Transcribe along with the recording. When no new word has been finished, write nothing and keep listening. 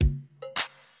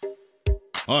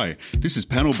Hi, this is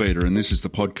Panel Beater and this is the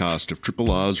podcast of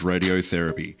Triple R's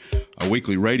Radiotherapy, a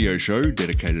weekly radio show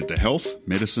dedicated to health,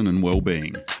 medicine and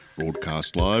well-being.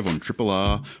 Broadcast live on Triple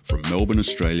R from Melbourne,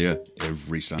 Australia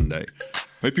every Sunday.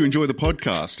 Hope you enjoy the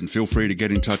podcast and feel free to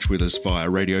get in touch with us via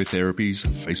Radiotherapy's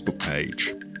Facebook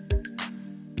page.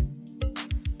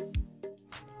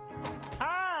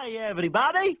 Hi,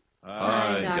 everybody.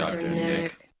 Hi, Dr.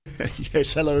 Nick.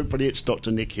 Yes, hello everybody, it's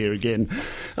Dr. Nick here again.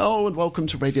 Oh, and welcome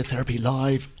to Radiotherapy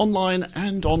Live, online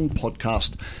and on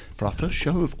podcast, for our first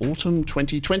show of autumn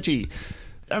 2020.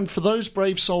 And for those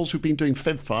brave souls who've been doing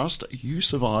FebFast, you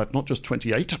survived not just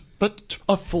 28, but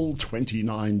a full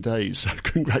 29 days. So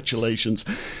congratulations.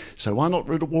 So why not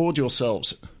reward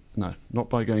yourselves? No, not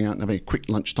by going out and having a quick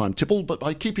lunchtime tipple, but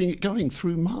by keeping it going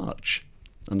through March.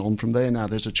 And on from there now,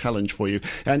 there's a challenge for you.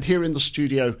 And here in the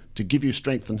studio, to give you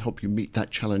strength and help you meet that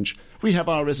challenge, we have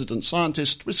our resident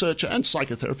scientist, researcher and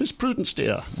psychotherapist, Prudence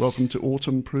Dear. Welcome to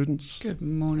Autumn, Prudence. Good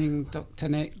morning, Dr.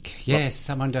 Nick. Yes,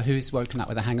 I wonder who's woken up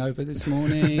with a hangover this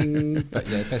morning. But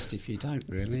yeah, best if you don't,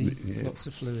 really. Yeah. Lots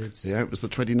of fluids. Yeah, it was the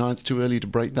 29th, too early to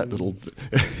break that little...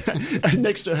 And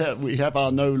next to her, we have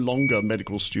our no longer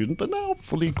medical student, but now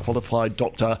fully qualified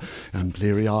doctor, and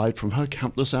bleary-eyed from her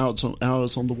countless hours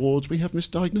on the wards, we have Miss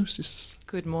Diagnosis.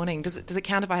 Good morning. Does it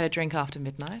count if I had a drink after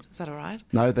midnight? Is that all right?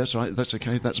 No, that's right. That's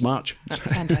okay. That's March. That's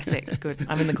fantastic. Good.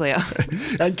 I'm in the clear.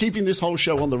 And keeping this whole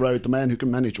show on the road, the man who can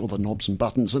manage all the knobs and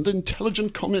buttons and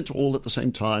intelligent comment all at the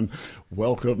same time.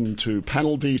 Welcome to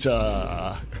Panel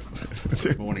Beater.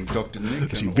 Good morning, Dr.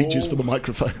 Nick. As he reaches for the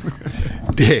microphone.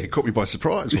 Yeah, caught me by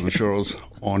surprise. Wasn't sure I was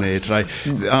on air today.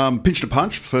 Pinched a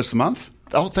punch, first of the month.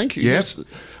 Oh, thank you. Yes.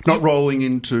 Not rolling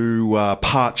into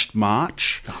parched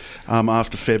March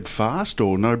after Feb fast,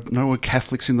 or no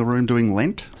Catholics in the room doing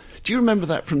Lent. Do you remember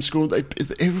that from school?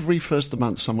 Every first of the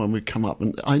month someone would come up,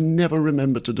 and I never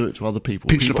remembered to do it to other people.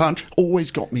 Pinched a punch?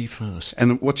 Always got me first.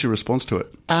 And what's your response to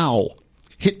it? Ow.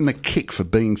 Hitting a kick for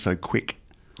being so quick.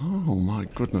 Oh, my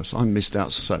goodness. I missed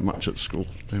out so much at school.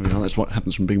 There we are. That's what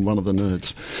happens from being one of the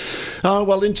nerds.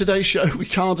 Well, in today's show, we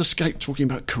can't escape talking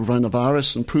about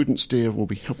coronavirus, and Prudence Dear will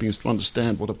be helping us to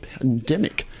understand what a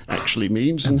pandemic actually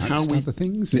means and how we... other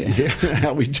things,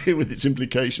 how we deal with its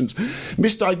implications.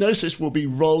 Miss Diagnosis will be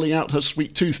rolling out her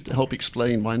sweet tooth to help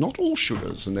explain why not all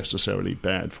sugars are necessarily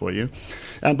bad for you.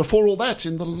 And before all that,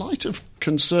 in the light of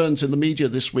concerns in the media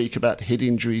this week about head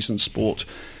injuries in sport,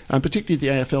 and particularly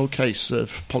the AFL case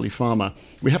of Polypharma,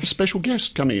 we have a special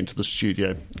guest coming into the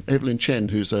studio, Evelyn Chen,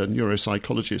 who's a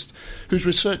neuropsychologist who's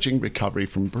researching recovery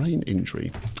from brain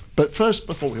injury. But first,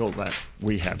 before all that,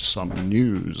 we have some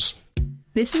news.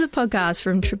 This is a podcast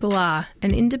from Triple R,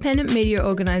 an independent media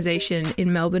organisation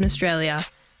in Melbourne, Australia.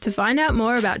 To find out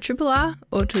more about Triple R,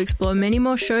 or to explore many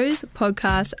more shows,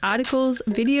 podcasts, articles,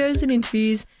 videos and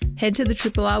interviews, head to the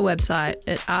Triple R website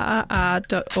at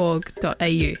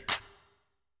rrr.org.au.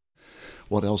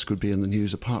 What else could be in the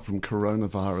news apart from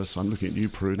coronavirus? I'm looking at you,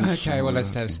 Prudence. Okay, well, let's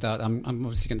start. I'm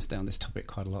obviously going to stay on this topic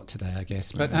quite a lot today, I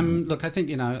guess. But look, I think,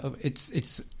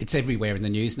 it's everywhere in the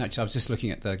news. And actually, I was just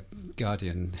looking at the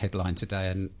Guardian headline today,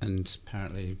 and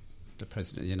apparently the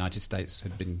President of the United States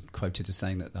had been quoted as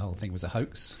saying that the whole thing was a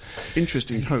hoax.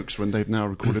 Interesting hoax when they've now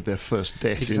recorded their first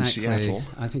death in Seattle.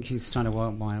 I think he's trying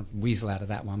to weasel out of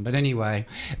that one. But anyway,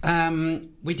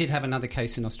 we did have another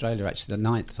case in Australia, actually. The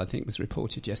 9th, I think, was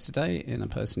reported yesterday in a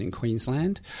person in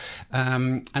Queensland.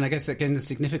 And I guess, again, the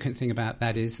significant thing about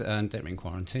that is they're in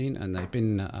quarantine and they've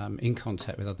been in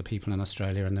contact with other people in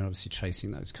Australia, and they're obviously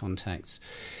tracing those contacts.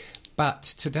 But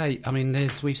to date, I mean,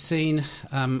 we've seen,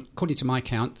 according to my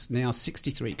count, now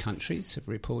 63 countries have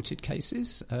reported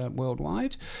cases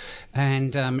worldwide.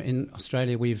 And in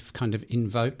Australia, we've kind of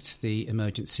invoked the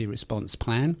emergency response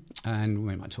plan. And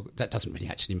we might talk, that doesn't really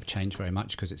actually change very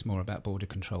much because it's more about border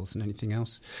controls than anything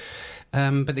else.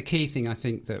 But the key thing I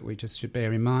think that we just should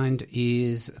bear in mind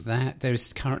is that there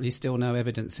is currently still no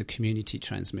evidence of community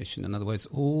transmission. In other words,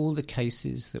 all the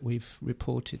cases that we've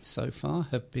reported so far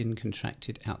have been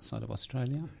contracted outside of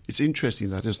Australia. It's interesting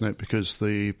that, isn't it? Because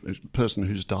the person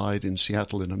who's died in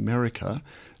Seattle in America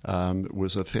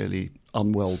was a fairly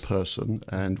unwell person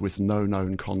and with no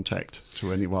known contact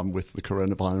to anyone with the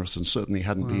coronavirus, and certainly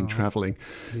hadn't been travelling.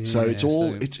 Yeah, so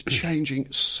it's changing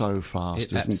so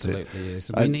fast, isn't it? It absolutely is.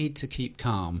 We need to keep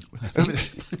calm.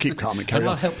 Keep calm and carry and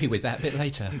on. I'll help you with that a bit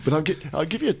later. But I'll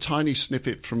give you a tiny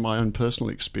snippet from my own personal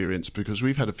experience, because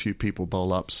we've had a few people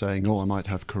bowl up saying, I might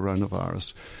have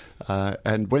coronavirus.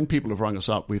 And when people have rung us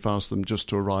up, we've asked them just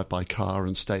to arrive by car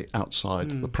and stay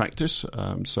outside the practice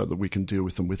so that we can deal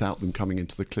with them without them coming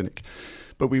into the clinic.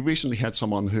 But we recently had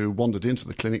someone who wandered into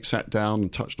the clinic, sat down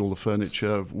and touched all the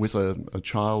furniture with a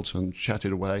child and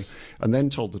chatted away, and then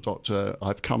told the doctor,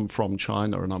 I've come from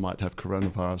China and I might have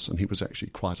coronavirus, and he was actually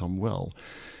quite unwell.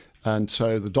 And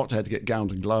so the doctor had to get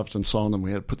gowned and gloved and so on, and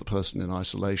we had to put the person in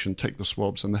isolation, take the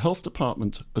swabs, and the health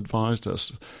department advised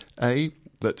us,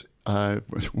 that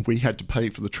we had to pay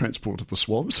for the transport of the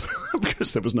swabs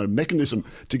because there was no mechanism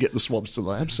to get the swabs to the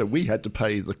lab, so we had to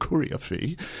pay the courier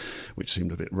fee, which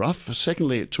seemed a bit rough.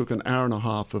 Secondly, it took an hour and a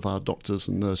half of our doctors'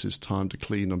 and nurses' time to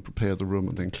clean and prepare the room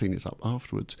and then clean it up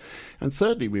afterwards. And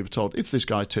thirdly, we were told if this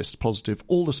guy tests positive,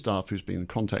 all the staff who's been in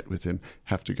contact with him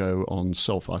have to go on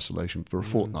self-isolation for a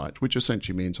fortnight, which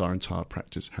essentially means our entire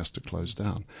practice has to close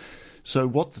down. So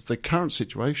what the current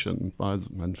situation,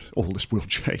 and all this will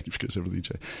change because everything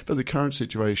changes, but the current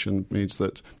situation means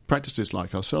that practices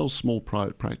like ourselves, small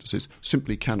private practices,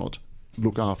 simply cannot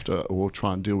look after or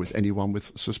try and deal with anyone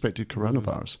with suspected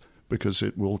coronavirus because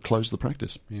it will close the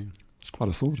practice. Yeah. It's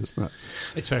quite a thought, isn't it?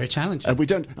 It's very challenging. And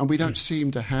we don't seem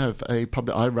to have a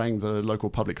public. I rang the local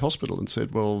public hospital and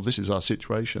said, "Well, this is our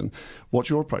situation. What's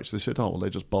your approach?" They said, "Oh, well, they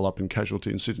just bowl up in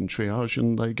casualty and sit in triage,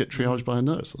 and they get triaged by a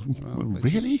nurse."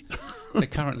 Really? There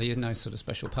currently are no sort of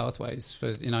special pathways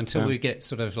for until we get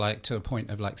sort of like to a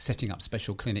point of like setting up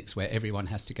special clinics where everyone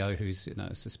has to go who's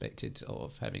suspected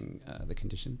of having the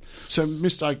condition. So,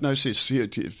 misdiagnosis.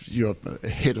 You're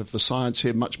ahead of the science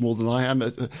here much more than I am.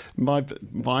 My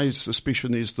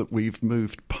suspicion is that we've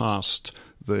moved past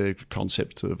the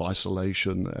concept of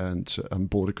isolation and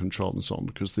border control and so on,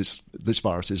 because this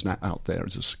virus is now out there,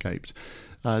 it's escaped.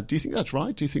 Do you think that's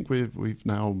right? Do you think we've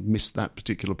now missed that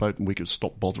particular boat and we could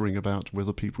stop bothering about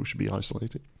whether people should be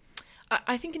isolated?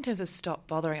 I think in terms of stop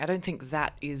bothering, I don't think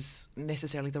that is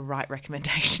necessarily the right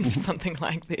recommendation for something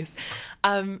like this.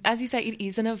 As you say, it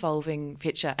is an evolving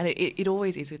picture, and it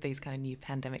always is with these kind of new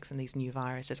pandemics and these new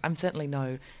viruses. I'm certainly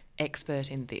no expert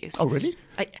in this. Oh, really?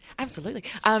 Absolutely.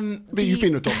 But you've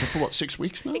been a doctor for, 6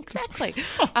 weeks now? Exactly.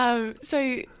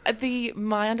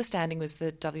 My understanding was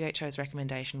that WHO's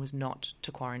recommendation was not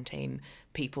to quarantine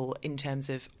people in terms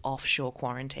of offshore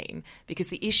quarantine, because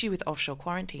the issue with offshore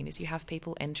quarantine is you have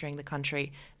people entering the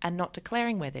country and not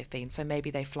declaring where they've been. So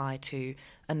maybe they fly to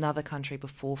another country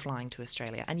before flying to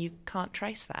Australia, and you can't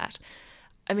trace that.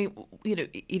 I mean,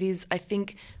 it is, I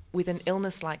think, with an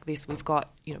illness like this, we've got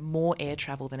more air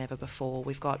travel than ever before.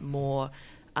 We've got more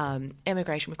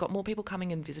emigration. We've got more people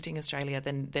coming and visiting Australia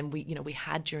than we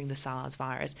had during the SARS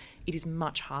virus. It is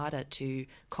much harder to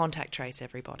contact trace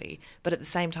everybody. But at the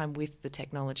same time, with the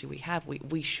technology we have,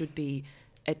 we should be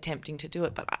attempting to do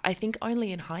it. But I think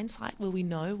only in hindsight will we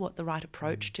know what the right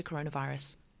approach to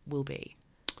coronavirus will be.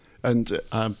 And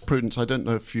Prudence, I don't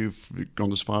know if you've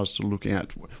gone as far as to looking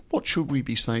at what should we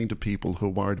be saying to people who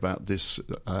are worried about this,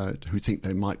 who think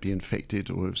they might be infected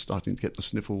or are starting to get the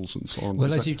sniffles and so on.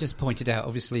 Well, as you just pointed out,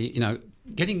 obviously,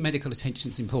 getting medical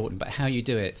attention is important, but how you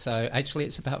do it. So actually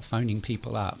it's about phoning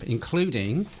people up,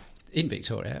 including in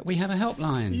Victoria, we have a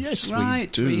helpline. Yes, right,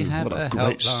 we do. We have what a helpline.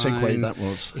 Great segue that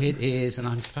was. It is, and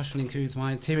I'm fumbling through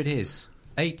my... Here it is.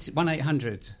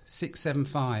 1-800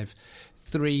 675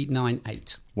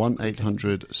 398.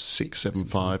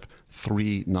 1-800-675-398.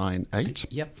 398.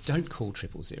 Yep, don't call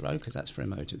 000 because that's for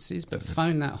emergencies, but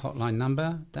phone that hotline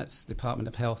number. That's the Department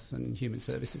of Health and Human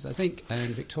Services, I think,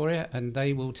 and Victoria, and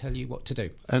they will tell you what to do.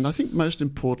 And I think most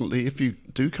importantly, if you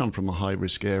do come from a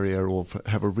high-risk area or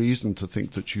have a reason to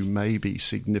think that you may be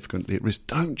significantly at risk,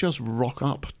 don't just rock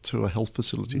up to a health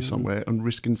facility somewhere and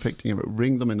risk infecting them.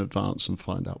 Ring them in advance and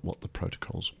find out what the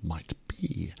protocols might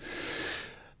be.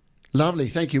 Lovely,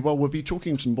 thank you. Well, we'll be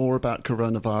talking some more about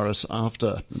coronavirus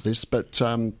after this, but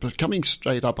coming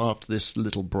straight up after this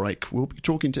little break, we'll be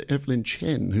talking to Evelyn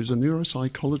Chen, who's a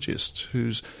neuropsychologist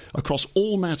who's across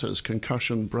all matters,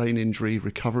 concussion, brain injury,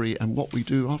 recovery, and what we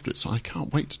do after it. So I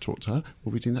can't wait to talk to her.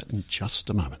 We'll be doing that in just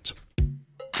a moment.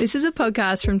 This is a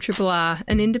podcast from Triple R,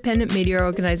 an independent media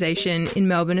organisation in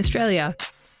Melbourne, Australia.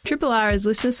 Triple R is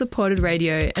listener-supported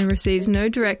radio and receives no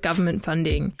direct government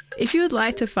funding. If you would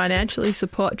like to financially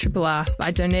support Triple R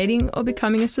by donating or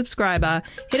becoming a subscriber,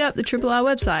 hit up the Triple R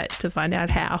website to find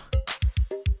out how.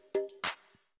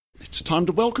 It's time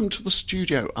to welcome to the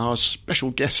studio our special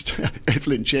guest,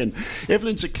 Evelyn Chen.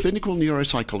 Evelyn's a clinical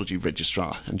neuropsychology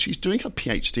registrar, and she's doing her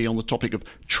PhD on the topic of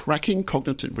tracking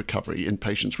cognitive recovery in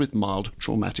patients with mild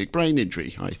traumatic brain injury,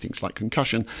 things like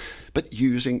concussion, but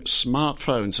using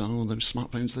smartphones. Oh, those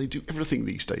smartphones, they do everything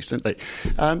these days, don't they?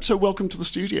 So welcome to the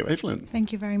studio, Evelyn.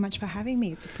 Thank you very much for having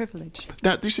me. It's a privilege.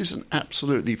 Now, this is an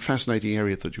absolutely fascinating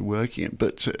area that you're working in,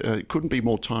 but it couldn't be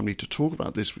more timely to talk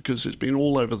about this because it's been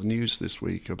all over the news this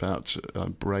week about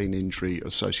about brain injury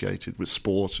associated with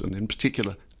sport, and in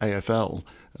particular AFL,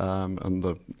 and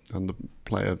the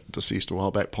player deceased a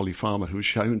while back, Polly Farmer, who was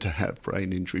shown to have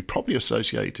brain injury, probably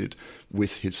associated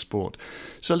with his sport.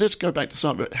 So let's go back to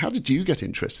start. How did you get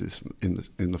interested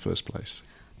in the first place?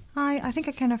 I think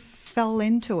I kind of fell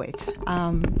into it.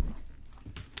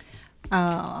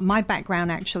 My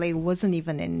background actually wasn't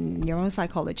even in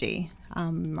neuropsychology.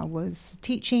 I was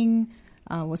teaching,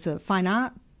 was a fine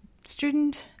art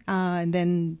student, and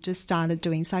then just started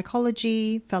doing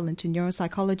psychology, fell into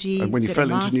neuropsychology. And when you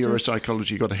fell into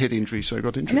neuropsychology, you got a head injury, so you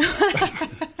got injured?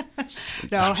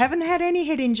 No, I haven't had any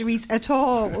head injuries at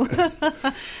all.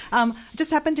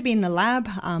 Just happened to be in the lab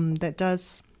that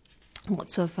does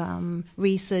lots of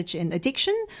research in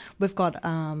addiction. We've got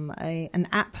an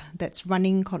app that's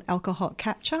running called Alcohol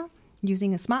Capture,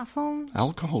 using a smartphone.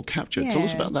 Alcohol Capture? Yeah. Tell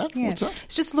us about that. Yeah. What's that?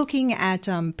 It's just looking at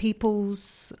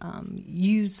people's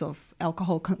use of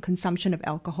alcohol, consumption of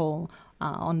alcohol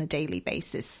on a daily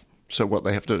basis. So what,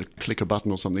 they have to click a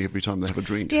button or something every time they have a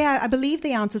drink? Yeah, I believe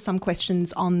they answer some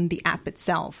questions on the app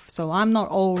itself. So I'm not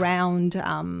all round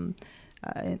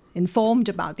informed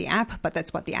about the app, but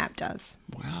that's what the app does.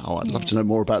 Wow, I'd love to know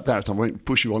more about that. I won't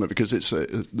push you on it because it's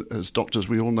as doctors,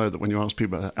 we all know that when you ask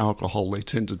people about alcohol, they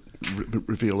tend to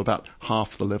reveal about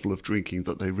half the level of drinking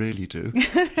that they really do.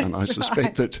 And I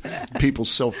suspect that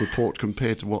people's self-report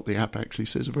compared to what the app actually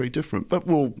says are very different. But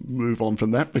we'll move on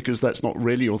from that because that's not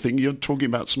really your thing. You're talking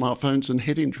about smartphones and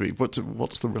head injury.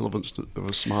 What's the relevance of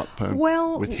a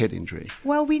smartphone with head injury?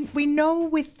 Well, we know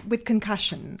with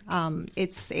concussion,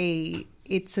 it's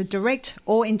a direct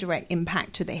or indirect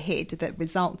impact to the head that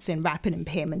results in rapid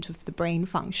impairment of the brain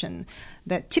function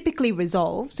that typically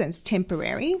resolves and is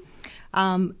temporary.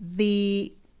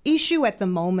 The issue at the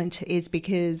moment is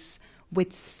because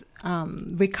with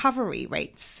recovery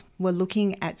rates, we're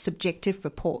looking at subjective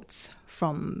reports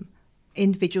from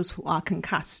individuals who are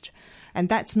concussed. And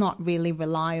that's not really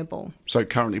reliable. So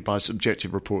currently by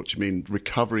subjective reports, you mean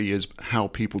recovery is how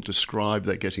people describe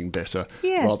they're getting better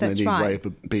rather than any way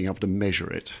of being able to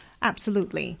measure it?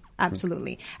 Absolutely.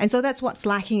 And so that's what's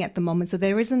lacking at the moment. So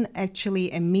there isn't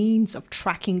actually a means of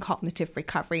tracking cognitive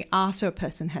recovery after a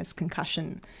person has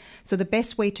concussion. So the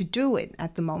best way to do it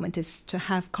at the moment is to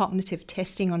have cognitive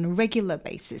testing on a regular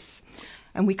basis.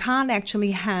 And we can't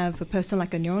actually have a person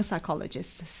like a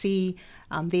neuropsychologist see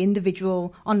the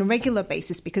individual on a regular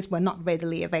basis because we're not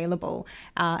readily available.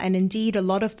 And indeed, a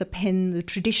lot of the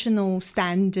traditional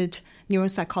standard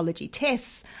neuropsychology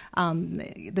tests,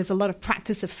 there's a lot of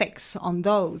practice effects on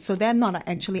those. So they're not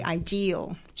actually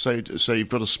ideal. So you've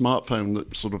got a smartphone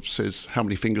that sort of says, how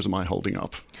many fingers am I holding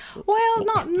up? Well,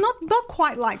 not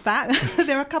quite like that.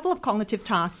 There are a couple of cognitive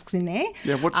tasks in there.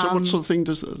 Yeah, what sort of thing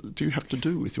do you have to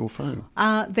do with your phone?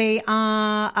 They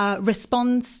are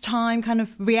response time, kind of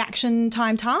reaction time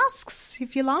tasks,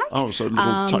 if you like. Oh, so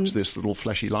touch this little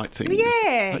flashy light thing.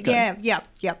 Yeah, okay. Yeah.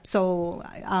 So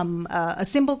a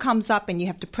symbol comes up and you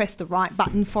have to press the right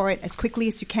button for it as quickly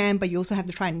as you can, but you also have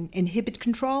to try and inhibit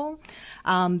control.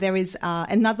 There is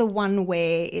another one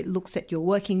where it looks at your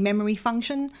working memory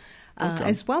function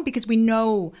as well, because we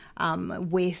know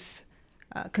with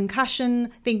concussion,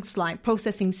 things like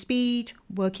processing speed,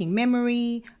 working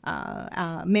memory,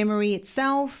 memory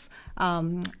itself,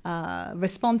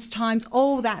 response times,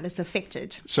 all that is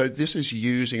affected. So this is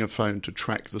using a phone to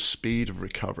track the speed of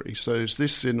recovery. So is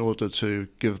this in order to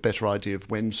give a better idea of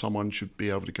when someone should be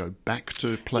able to go back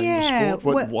to playing the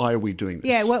sport? Why are we doing this?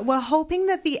 Yeah, we're hoping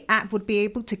that the app would be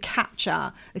able to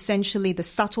capture essentially the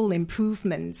subtle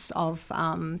improvements of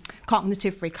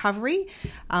cognitive recovery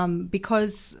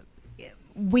because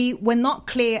we're not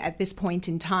clear at this point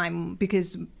in time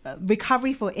because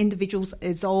recovery for individuals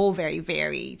is all very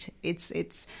varied. It's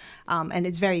and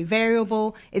it's very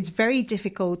variable. It's very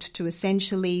difficult to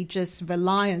essentially just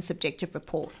rely on subjective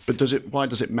reports. But why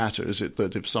does it matter? Is it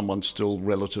that if someone's still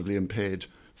relatively impaired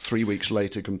 3 weeks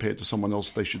later compared to someone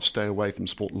else, they should stay away from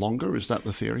sport longer? Is that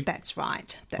the theory? That's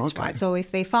right. That's right. So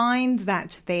if they find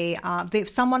that if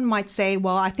someone might say,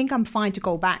 well, I think I'm fine to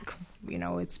go back. You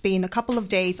know, it's been a couple of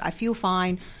days. I feel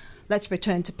fine. Let's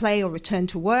return to play or return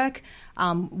to work.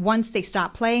 Once they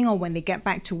start playing or when they get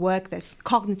back to work, there's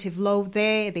cognitive load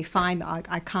there. They find,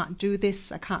 I can't do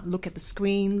this. I can't look at the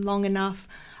screen long enough.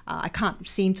 I can't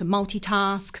seem to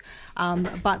multitask.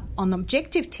 But on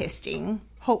objective testing,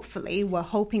 hopefully, we're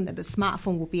hoping that the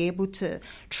smartphone will be able to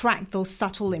track those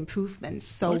subtle improvements.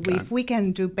 So if we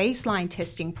can do baseline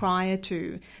testing prior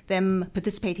to them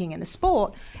participating in the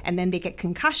sport and then they get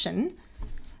concussion,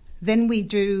 then we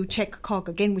do Check Cog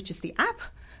again, which is the app,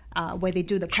 where they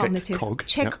do the cognitive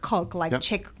Cog, like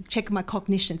check my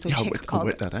cognition. So Check Cog. I'll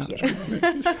work that out.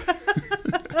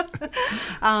 Yeah.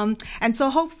 And so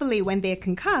hopefully when they're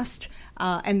concussed,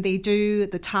 and they do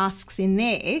the tasks in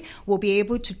there, we'll be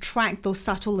able to track those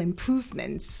subtle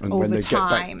improvements over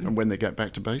time. And when they get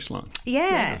back to baseline.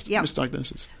 Yeah.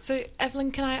 Misdiagnosis. So, Evelyn,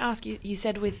 can I ask you, you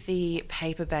said with the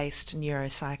paper-based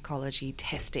neuropsychology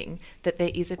testing that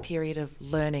there is a period of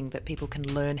learning that people can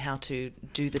learn how to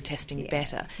do the testing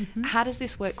better. Mm-hmm. How does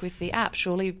this work with the app?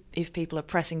 Surely if people are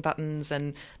pressing buttons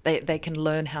and they can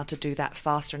learn how to do that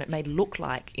faster, and it may look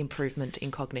like improvement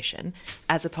in cognition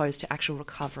as opposed to actual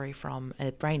recovery from a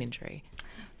brain injury.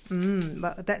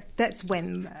 Well, that's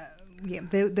when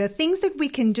the things that we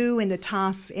can do in the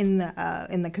tasks in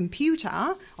the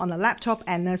computer, on the laptop,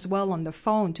 and as well on the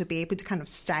phone to be able to kind of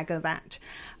stagger that.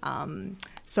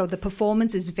 So the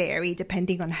performance is varied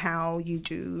depending on how you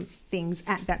do things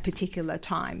at that particular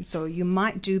time. So you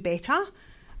might do better,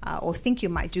 or think you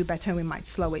might do better. We might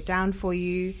slow it down for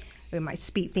you. We might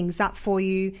speed things up for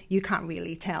you. You can't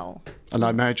really tell. And I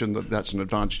imagine that that's an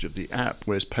advantage of the app,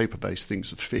 whereas paper-based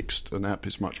things are fixed. An app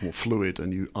is much more fluid,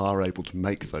 and you are able to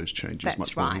make those changes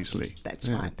more easily. That's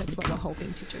right. That's what we're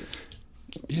hoping to do.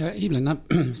 Yeah, Evelyn,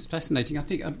 it's fascinating. I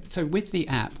think so. With the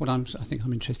app, what I think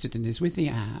I'm interested in is with the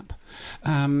app,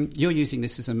 you're using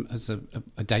this as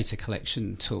a data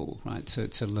collection tool, right?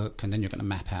 To look, and then you're going to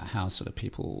map out how sort of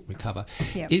people recover.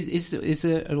 Yep. Is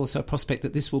there also a prospect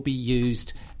that this will be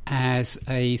used as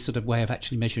a sort of way of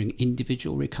actually measuring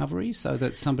individual recovery, so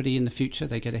that somebody in the future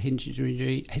they get a head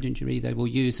injury, they will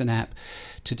use an app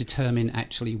to determine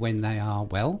actually when they are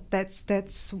well?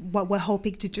 That's what we're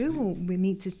hoping to do. We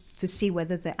need to see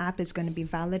whether the app is going to be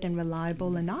valid and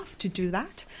reliable enough to do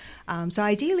that. So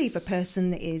ideally, if a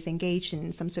person is engaged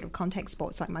in some sort of contact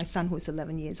sports, like my son who's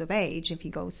 11 years of age, if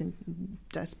he goes and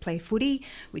does play footy,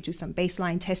 we do some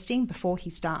baseline testing before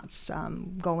he starts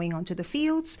going onto the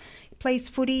fields. He plays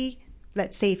footy.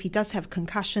 Let's say if he does have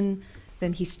concussion,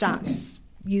 then he starts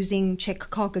using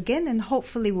CheckCog again, and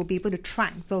hopefully we'll be able to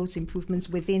track those improvements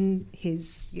within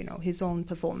his own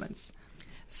performance.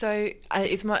 So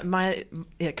it's my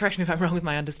correct me if I'm wrong with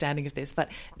my understanding of this, but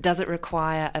does it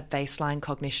require a baseline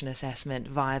cognition assessment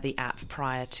via the app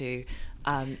prior to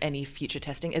any future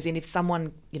testing? As in, if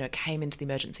someone came into the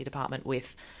emergency department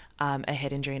with a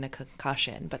head injury and a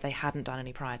concussion, but they hadn't done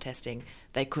any prior testing,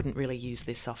 they couldn't really use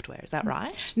this software. Is that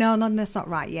right? No, that's not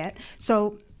right yet.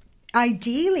 So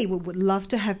ideally, we would love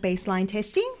to have baseline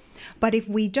testing. But if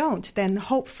we don't, then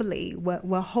hopefully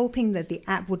we're hoping that the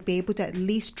app would be able to at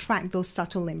least track those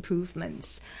subtle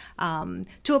improvements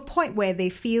to a point where they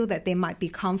feel that they might be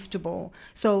comfortable.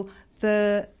 So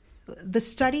the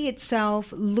study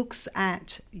itself looks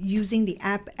at using the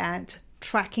app at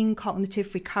tracking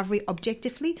cognitive recovery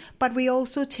objectively, but we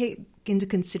also take into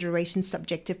consideration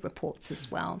subjective reports as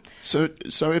well. So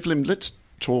Evelyn, let's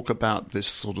talk about this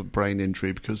sort of brain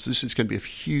injury, because this is going to be of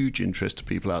huge interest to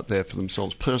people out there for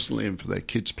themselves personally and for their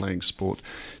kids playing sport.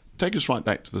 Take us right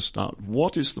back to the start.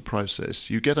 What is the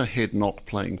process? You get a head knock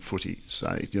playing footy,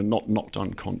 say. You're not knocked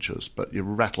unconscious, but you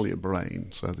rattle your brain.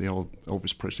 So the old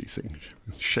Elvis Presley thing,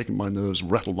 shaking my nerves,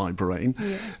 rattle my brain.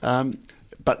 Yeah.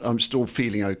 But I'm still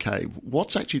feeling okay.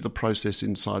 What's actually the process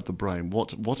inside the brain?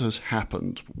 What has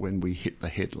happened when we hit the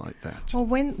head like that? Well,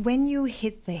 when you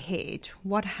hit the head,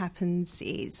 what happens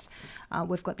is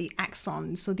we've got the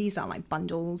axons. So these are like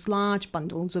large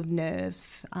bundles of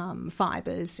nerve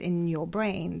fibers in your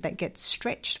brain that get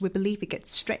stretched. We believe it gets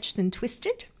stretched and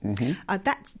twisted. Mm-hmm.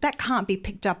 That can't be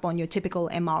picked up on your typical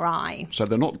MRI. So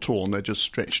they're not torn; they're just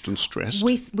stretched and stressed.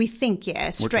 We think,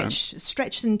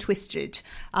 stretched and twisted.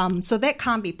 So that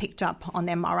can't be picked up on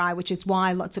MRI, which is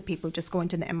why lots of people just go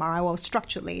into the MRI. Well,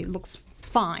 structurally, it looks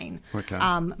fine. Okay.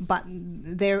 But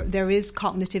there is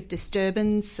cognitive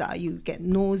disturbance. You get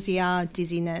nausea,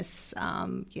 dizziness.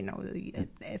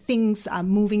 Things are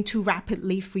moving too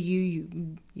rapidly for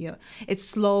you. It's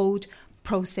slowed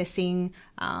processing.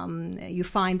 You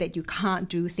find that you can't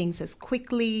do things as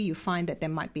quickly. You find that there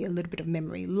might be a little bit of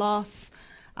memory loss.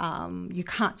 You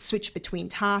can't switch between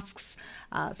tasks.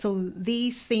 So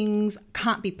these things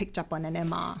can't be picked up on an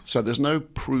MR. So there's no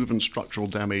proven structural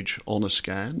damage on a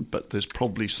scan, but there's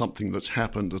probably something that's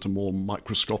happened at a more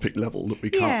microscopic level that we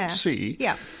can't see.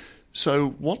 Yeah. So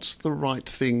what's the right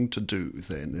thing to do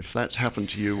then? If that's happened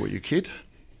to you or your kid,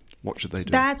 what should they do?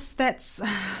 That's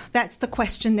the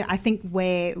question that I think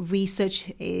where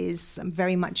research is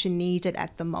very much needed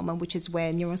at the moment, which is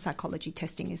where neuropsychology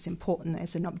testing is important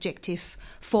as an objective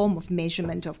form of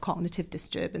measurement of cognitive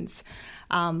disturbance.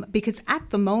 Because at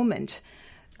the moment,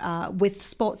 with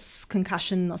Sports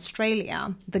Concussion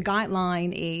Australia, the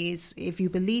guideline is if you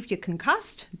believe you're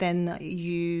concussed, then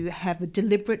you have a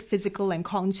deliberate physical and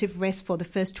cognitive rest for the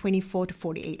first 24 to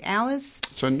 48 hours.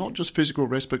 So not just physical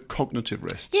rest, but cognitive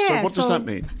rest. Yeah, so what does that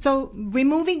mean? So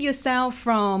removing yourself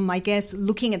from, I guess,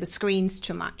 looking at the screens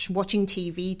too much, watching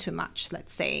TV too much,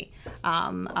 let's say,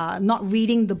 not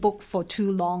reading the book for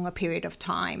too long a period of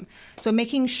time. So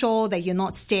making sure that you're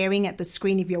not staring at the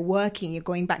screen if you're working, you're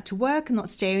going back to work, not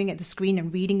staring at the screen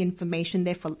and reading information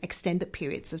there for extended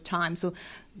periods of time. So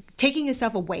taking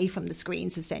yourself away from the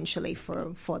screens essentially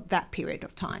for that period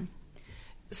of time.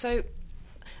 So,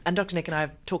 and Dr. Nick and I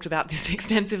have talked about this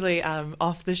extensively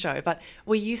off the show, but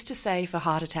we used to say for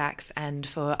heart attacks and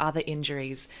for other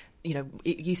injuries, you know,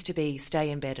 it used to be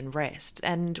stay in bed and rest.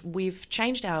 And we've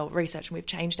changed our research and we've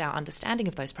changed our understanding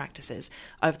of those practices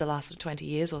over the last 20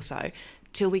 years or so,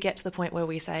 till we get to the point where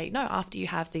we say, no, after you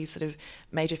have these sort of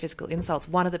major physical insults,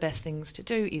 one of the best things to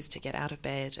do is to get out of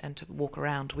bed and to walk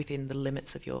around within the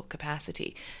limits of your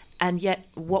capacity. And yet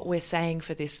what we're saying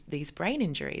for these brain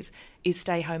injuries is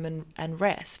stay home and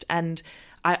rest. And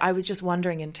I was just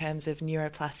wondering, in terms of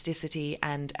neuroplasticity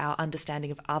and our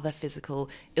understanding of other physical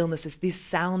illnesses, this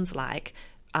sounds like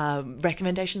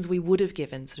recommendations we would have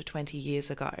given sort of 20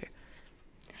 years ago.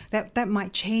 That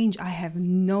might change. I have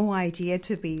no idea,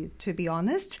 to be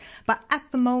honest. But at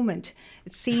the moment,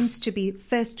 it seems to be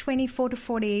first 24 to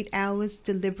 48 hours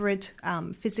deliberate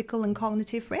physical and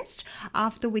cognitive rest,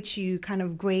 after which you kind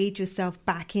of grade yourself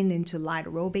back into light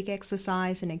aerobic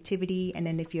exercise and activity. And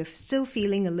then if you're still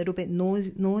feeling a little bit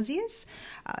nauseous,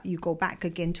 you go back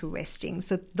again to resting.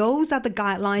 So those are the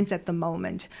guidelines at the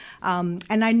moment. And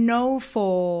I know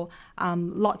for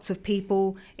lots of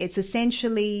people, it's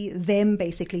essentially them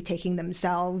basically taking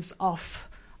themselves off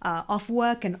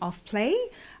work and off play.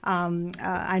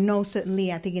 I know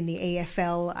certainly, I think in the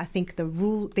AFL, I think the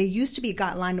rule, there used to be a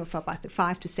guideline of about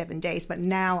 5 to 7 days, but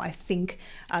now I think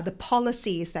the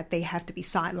policy is that they have to be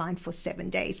sidelined for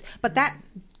 7 days. But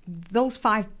those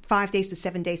 5 days to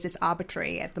 7 days is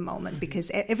arbitrary at the moment because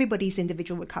everybody's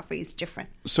individual recovery is different.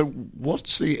 So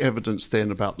what's the evidence then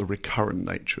about the recurrent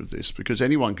nature of this? Because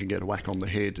anyone can get a whack on the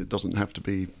head. It doesn't have to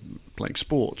be playing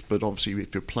sport. But obviously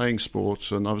if you're playing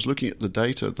sport, and I was looking at the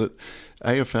data that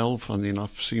AFL, funnily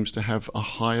enough, seems to have a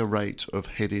higher rate of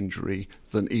head injury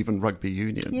than even rugby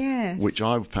union, yes, which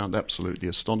I found absolutely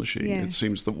astonishing. Yes. It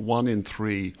seems that 1 in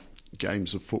 3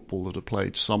 games of football that are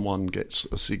played, someone gets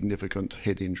a significant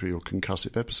head injury or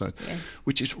concussive episode, yes,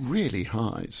 which is really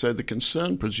high. So the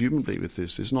concern presumably with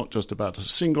this is not just about a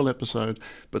single episode,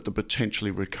 but the potentially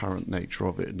recurrent nature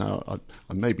of it. Now,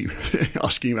 I may be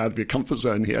asking you out of your comfort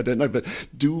zone here, I don't know, but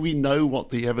do we know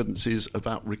what the evidence is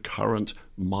about recurrent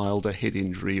milder head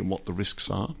injury and what the risks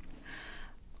are?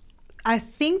 I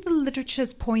think the literature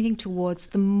is pointing towards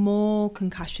the more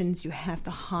concussions you have,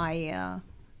 the higher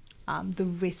the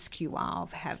risk you are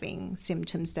of having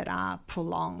symptoms that are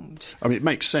prolonged. I mean, it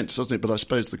makes sense, doesn't it? But I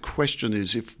suppose the question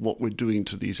is if what we're doing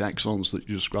to these axons that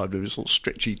you described are sort of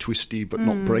stretchy, twisty, but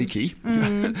not breaky,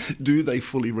 do they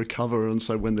fully recover? And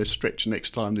so when they're stretched next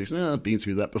time, they say, I've been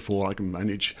through that before, I can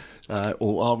manage.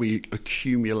 Or are we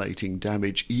accumulating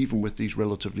damage even with these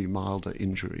relatively milder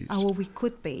injuries? Oh, well, we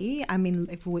could be. I mean,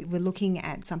 if we're looking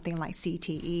at something like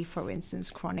CTE, for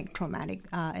instance, chronic traumatic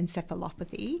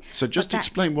encephalopathy. So just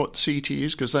explain what CTE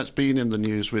is, because that's been in the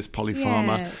news with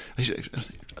polypharma. Yeah.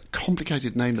 A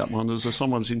complicated name, that one. There's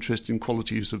someone's interest in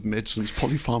qualities of medicines,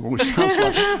 polypharma, which sounds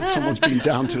like someone's been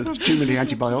down to too many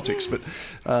antibiotics. But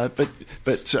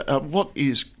what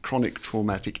is chronic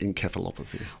traumatic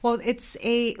encephalopathy? Well, it's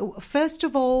first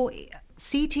of all,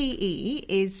 CTE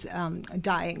is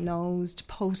diagnosed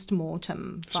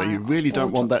post-mortem. So you really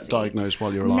don't want that diagnosed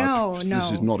while you're alive? No.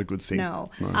 This is not a good thing. No.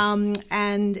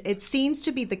 And it seems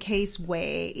to be the case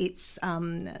where it's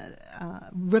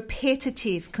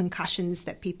repetitive concussions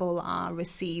that people are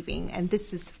receiving, and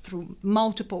this is through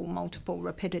multiple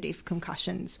repetitive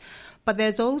concussions. But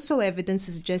there's also evidence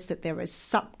to suggest that there is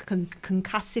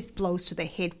subconcussive blows to the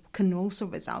head can also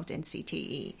result in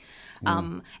CTE.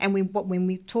 And when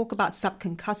we talk about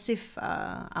subconcussive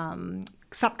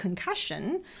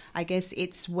subconcussion, I guess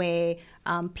it's where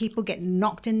people get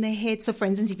knocked in the head. So, for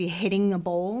instance, if you're hitting a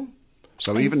ball.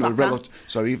 I've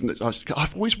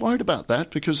always worried about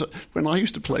that, because when I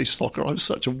used to play soccer, I was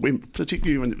such a wimp,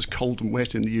 particularly when it was cold and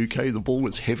wet in the UK. The ball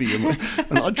was heavy, and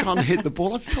I'd try and hit the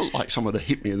ball. I felt like someone had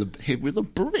hit me in the head with a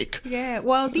brick. Yeah,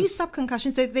 well, these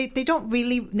subconcussions, they don't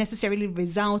really necessarily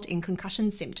result in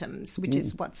concussion symptoms, which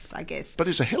is what's, I guess. But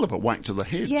it's a hell of a whack to the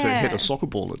head to hit a soccer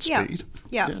ball at speed.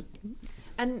 Yeah.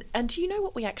 And do you know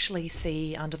what we actually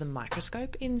see under the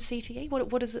microscope in CTE?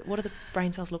 What is it? What do the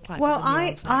brain cells look like? Well, The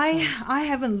neurons and axons? I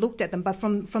haven't looked at them, but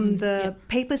from the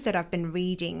papers that I've been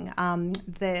reading,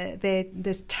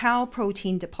 there's tau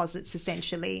protein deposits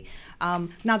essentially.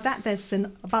 Now that there's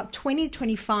about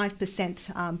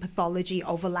 20-25% pathology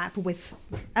overlap with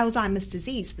Alzheimer's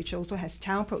disease, which also has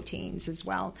tau proteins as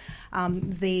well.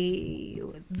 The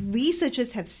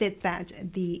researchers have said that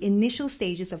the initial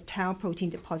stages of tau protein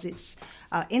deposits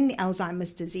in the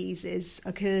Alzheimer's disease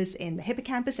occurs in the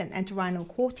hippocampus and entorhinal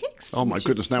cortex. Oh my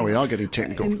goodness, now we are getting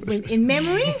technical. In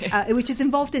memory, which is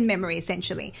involved in memory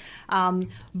essentially.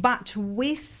 But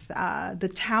with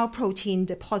the tau protein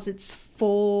deposits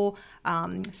for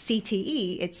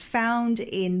CTE, it's found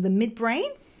in the midbrain.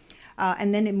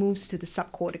 And then it moves to the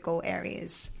subcortical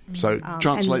areas. So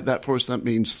translate that for us. That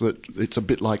means that it's a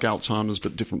bit like Alzheimer's,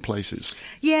 but different places.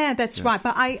 Yeah, that's right.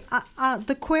 But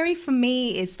the query for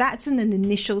me is that's in the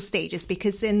initial stages,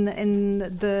 because in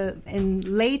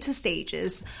later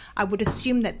stages, I would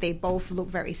assume that they both look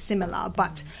very similar.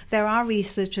 But there are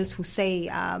researchers who say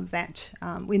that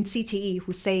in CTE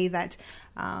who say that.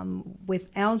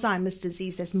 With Alzheimer's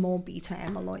disease, there's more beta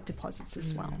amyloid deposits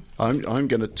as well. I'm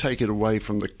going to take it away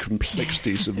from the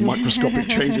complexities of microscopic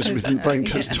changes within the brain,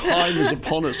 because time is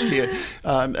upon us here.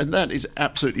 And that is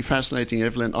absolutely fascinating,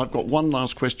 Evelyn. I've got one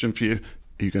last question for you.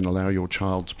 Are you going to allow your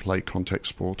child to play contact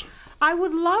sport? I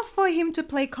would love for him to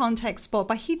play contact sport,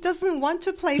 but he doesn't want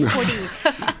to play footy.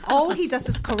 All he does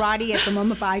is karate at the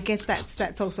moment, but I guess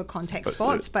that's also contact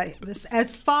sports. But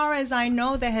as far as I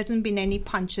know, there hasn't been any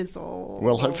punches or...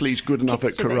 Well, hopefully he's good enough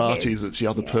at karate that's the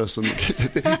other person.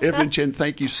 Evelyn Chen,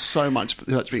 thank you so much.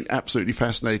 That's been absolutely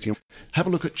fascinating. Have a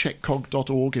look at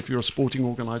checkcog.org if you're a sporting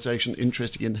organisation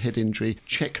interested in head injury.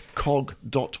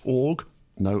 Checkcog.org,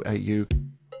 no AU.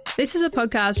 This is a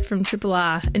podcast from Triple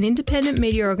R, an independent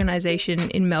media organisation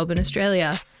in Melbourne,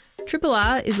 Australia. Triple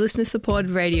R is listener-supported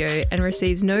radio and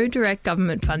receives no direct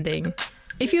government funding.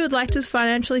 If you would like to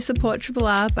financially support Triple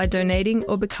R by donating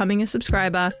or becoming a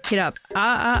subscriber, hit up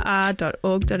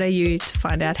rrr.org.au to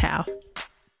find out how.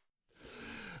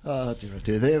 Oh,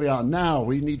 dear. There we are. Now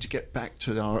we need to get back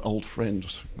to our new old friend,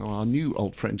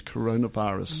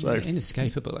 coronavirus. So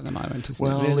inescapable at the moment, isn't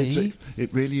well, it, really?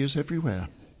 It really is everywhere.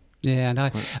 Yeah, and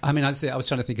I mean, I was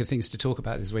trying to think of things to talk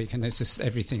about this week, and it's just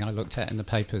everything I looked at in the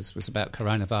papers was about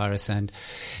coronavirus, and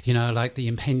like the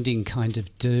impending kind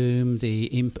of doom.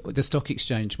 The stock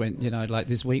exchange went, like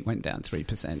this week went down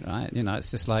 3%, right?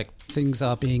 It's just like things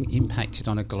are being impacted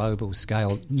on a global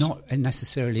scale, not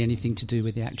necessarily anything to do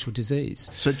with the actual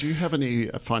disease. So, do you have any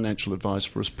financial advice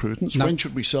for us, Prudence? No. When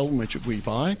should we sell and when should we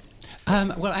buy?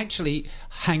 Well, actually,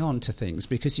 hang on to things,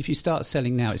 because if you start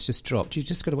selling now, it's just dropped. You've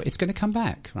just got to wait. It's going to come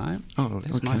back, right? Oh,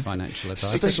 that's my financial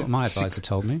advice. That's what my advisor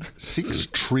told me.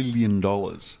 $6 trillion.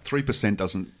 3%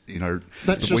 doesn't,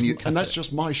 That's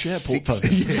just my share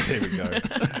portfolio. Yeah, there we go.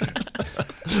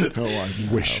 Oh, I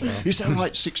wish. Is that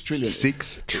right? $6 trillion.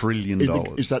 $6 trillion.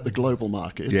 Is that the global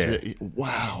market? Yeah.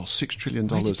 Wow, $6 trillion.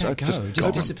 Where did that go?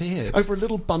 Just disappeared. Over a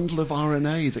little bundle of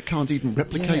RNA that can't even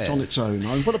replicate on its own.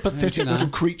 I mean, what a pathetic little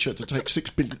creature to take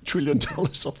 $6 trillion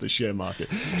off the share market.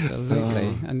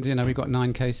 Absolutely. And, we've got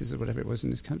 9 cases or whatever it was in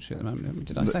this country at the moment,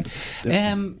 did I say?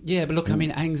 But look, I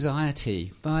mean,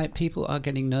 anxiety. People are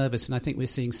getting nervous, and I think we're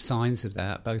seeing signs of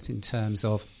that, both in terms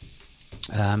of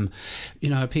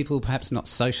people perhaps not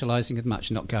socialising as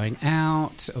much, not going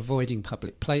out, avoiding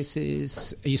public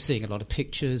places. You're seeing a lot of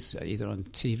pictures, either on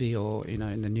TV or,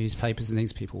 in the newspapers and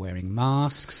things, people wearing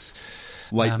masks.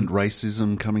 Latent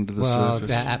racism coming to the surface.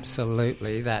 Well,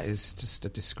 absolutely. That is just a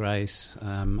disgrace.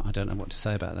 I don't know what to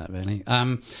say about that, really.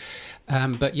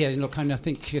 But, yeah, look, I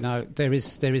think, there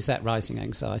is that rising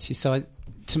anxiety. So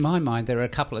to my mind, there are a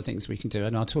couple of things we can do,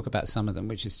 and I'll talk about some of them,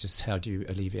 which is just how do you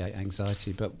alleviate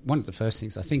anxiety. But one of the first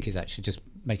things I think is actually just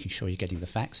making sure you're getting the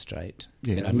facts straight.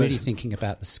 Yeah, really thinking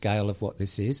about the scale of what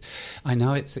this is. I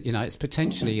know it's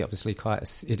potentially obviously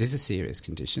it is a serious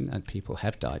condition, and people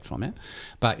have died from it.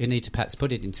 But you need to perhaps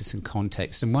put it into some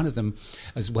context. And one of them,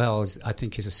 as well, is I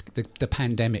think is the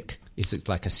pandemic. Is it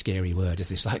like a scary word? Is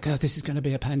this like, this is going to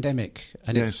be a pandemic?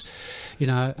 And yes.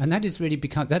 It's, and that is really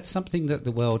that's something that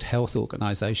the World Health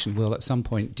Organization will at some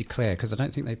point declare, because I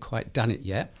don't think they've quite done it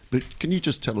yet. But can you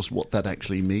just tell us what that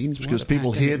actually means? Because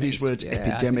people hear these words,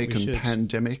 epidemic and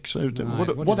pandemic. So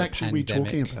what actually are we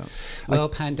talking about? Well,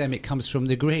 pandemic comes from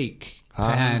the Greek.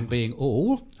 Pan being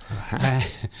all,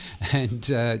 and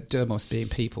dermos being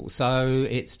people. So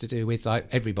it's to do with like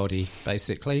everybody,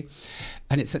 basically.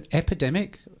 And it's an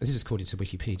epidemic. This is according to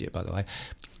Wikipedia, by the way.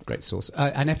 Great source.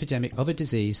 An epidemic of a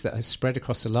disease that has spread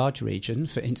across a large region,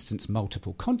 for instance,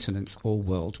 multiple continents or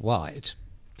worldwide.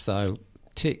 So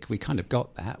tick, we kind of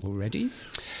got that already.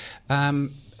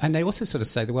 And they also sort of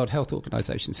say, the World Health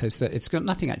Organization says that it's got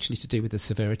nothing actually to do with the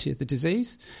severity of the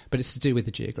disease, but it's to do with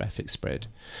the geographic spread.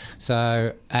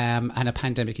 So, and a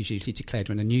pandemic is usually declared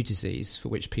when a new disease for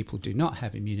which people do not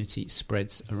have immunity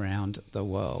spreads around the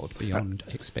world beyond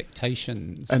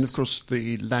expectations. And of course,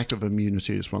 the lack of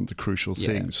immunity is one of the crucial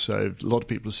things. So a lot of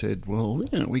people have said, well,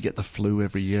 we get the flu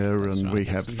every year, and we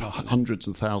have hundreds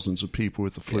of thousands of people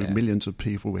with the flu, millions of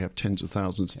people, we have tens of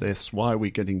thousands of deaths. Why are we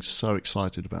getting so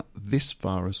excited about this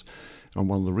virus? And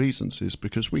one of the reasons is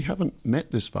because we haven't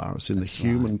met this virus in the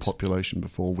human population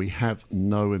before. We have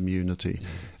no immunity.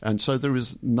 And so there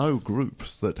is no group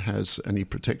that has any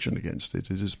protection against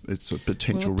it. It's a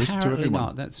potential risk to everyone.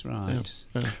 Not. That's right.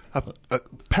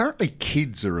 Apparently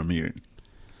kids are immune.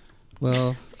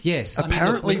 Well, yes.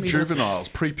 Apparently juveniles,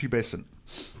 prepubescent.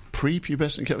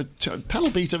 Prepubescent.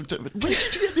 Panel Beta, where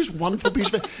did you get this wonderful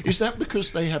piece of... Is that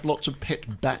because they have lots of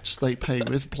pet bats they play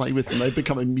with, and they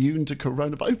become immune to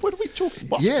coronavirus? What are we talking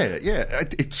about? Yeah.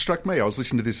 It struck me. I was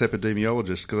listening to this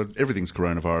epidemiologist, because everything's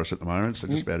coronavirus at the moment, so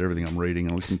just about everything I'm reading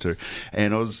and listening to.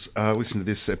 And I was listening to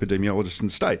this epidemiologist in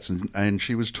the States, and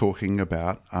she was talking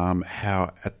about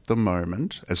how at the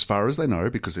moment, as far as they know,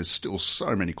 because there's still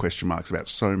so many question marks about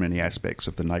so many aspects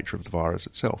of the nature of the virus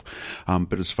itself,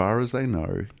 but as far as they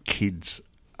know, kids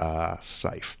are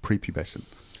safe, prepubescent.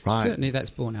 Right. Certainly that's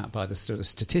borne out by the sort of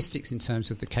statistics in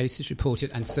terms of the cases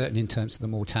reported, and certainly in terms of the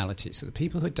mortality. So the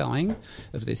people who are dying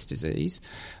of this disease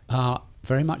are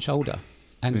very much older.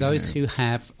 And those who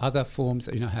have other forms,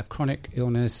 have chronic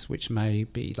illness, which may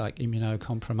be like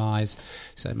immunocompromised.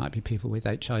 So it might be people with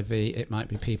HIV, it might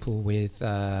be people with,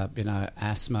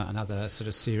 asthma and other sort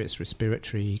of serious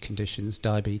respiratory conditions,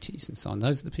 diabetes and so on.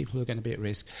 Those are the people who are going to be at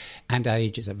risk. And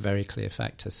age is a very clear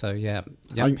factor. So,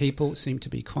 young people seem to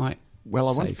be quite Well,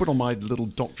 I safe. want to put on my little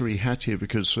doctory hat here,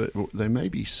 because they may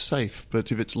be safe,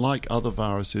 but if it's like other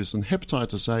viruses, and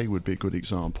hepatitis A would be a good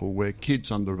example, where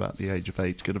kids under about the age of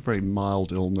 8 get a very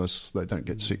mild illness, they don't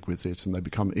get sick with it, and they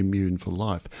become immune for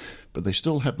life. But they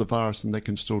still have the virus, and they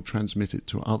can still transmit it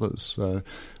to others. So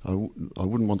I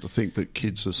wouldn't want to think that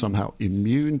kids are somehow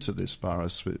immune to this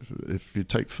virus. If you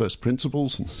take first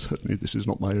principles, and certainly this is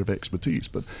not my area of expertise,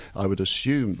 but I would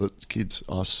assume that kids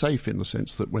are safe in the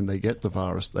sense that when they get the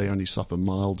virus, they only suffer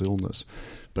mild illness.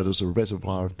 But as a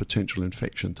reservoir of potential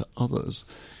infection to others,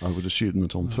 I would assume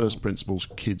that on first principles,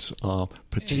 kids are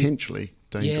potentially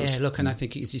dangerous. Yeah, look, and I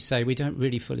think, as you say, we don't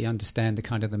really fully understand the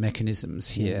kind of the mechanisms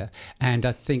here. And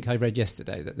I think I read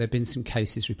yesterday that there have been some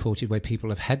cases reported where people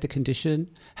have had the condition,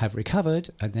 have recovered,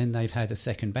 and then they've had a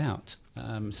second bout,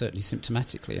 certainly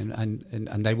symptomatically,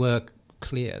 and they were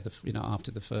clear,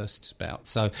 after the first bout.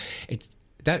 So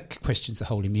that questions the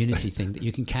whole immunity thing, that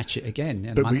you can catch it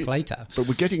again a month later. But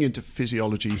we're getting into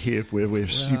physiology here, where we're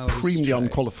supremely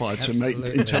unqualified to make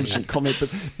intelligent comment.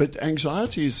 But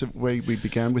anxiety is the way we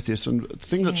began with this. And the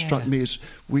thing that struck me is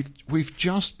we've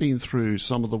just been through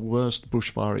some of the worst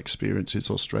bushfire experiences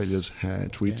Australia's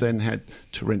had. We've then had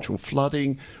torrential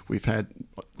flooding. We've had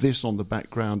this on the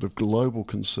background of global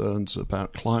concerns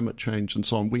about climate change and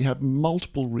so on. We have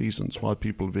multiple reasons why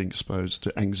people are being exposed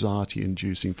to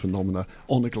anxiety-inducing phenomena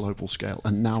on a global scale,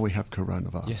 and now we have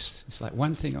coronavirus. Yes, it's like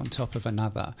one thing on top of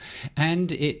another.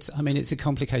 And it's a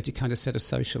complicated kind of set of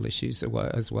social issues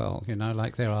as well,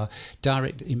 like there are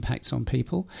direct impacts on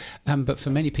people, but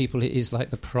for many people it is like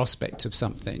the prospect of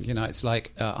something, it's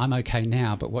like, I'm okay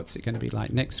now, but what's it going to be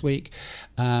like next week?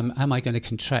 Am I going to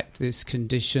contract this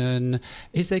condition?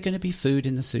 Is there going to be food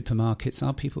in the supermarkets?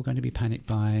 Are people going to be panic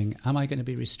buying? Am I going to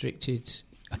be restricted?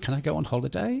 Can I go on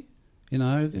holiday?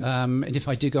 And if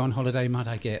I do go on holiday, might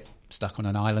I get stuck on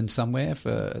an island somewhere for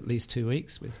at least 2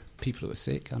 weeks with people who are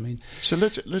sick? So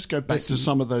let's go back to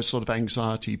some of those sort of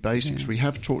anxiety basics. We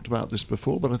have talked about this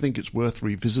before, but I think it's worth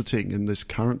revisiting in this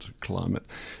current climate.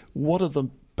 What are the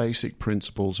basic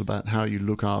principles about how you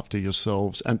look after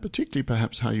yourselves, and particularly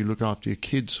perhaps how you look after your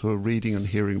kids who are reading and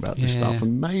hearing about this stuff,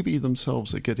 and maybe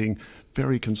themselves are getting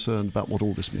very concerned about what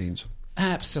all this means?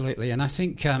 Absolutely. And I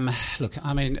think,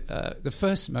 the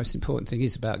first most important thing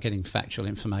is about getting factual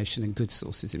information and good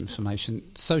sources of information.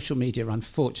 Social media,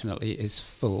 unfortunately, is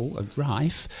full of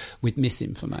rife with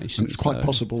misinformation. And it's quite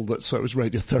possible that so is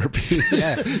radiotherapy.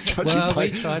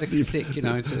 We try to stick,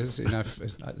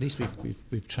 at least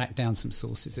we've tracked down some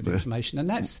sources of information. And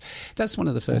that's one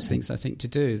of the first things I think to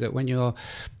do, that when you're,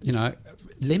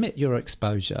 limit your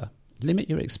exposure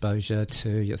to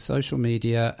your social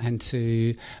media and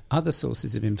to other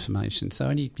sources of information. So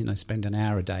only, spend an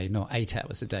hour a day, not 8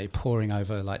 hours a day, poring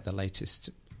over like the latest,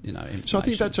 information. So I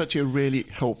think that's actually a really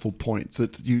helpful point,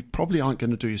 that you probably aren't going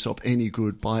to do yourself any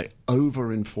good by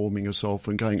over-informing yourself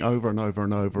and going over and over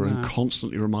and over and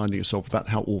constantly reminding yourself about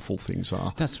how awful things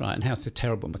are. That's right, and how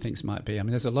terrible things might be. I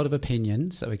mean, there's a lot of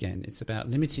opinions. So again, it's about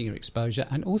limiting your exposure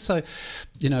and also,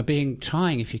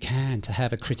 trying, if you can, to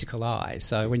have a critical eye.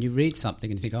 So when you read something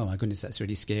and you think, oh my goodness, that's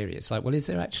really scary, it's like, well, is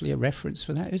there actually a reference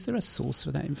for that? Is there a source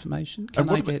for that information? Can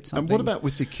I get something? And what about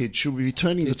with the kids? Should we be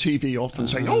turning the TV off and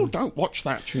saying, oh, don't watch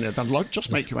that, that'll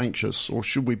just make you anxious? Or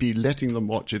should we be letting them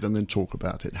watch it and then talk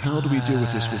about it? How do we deal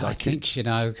with this with our kids?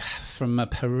 I think, from a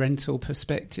parental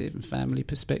perspective, family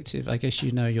perspective, I guess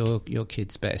you know your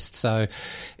kids best. So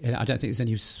I don't think there's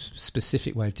any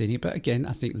specific way of doing it. But again,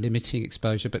 I think limiting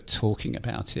exposure but talking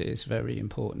about it is very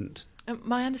important.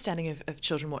 My understanding of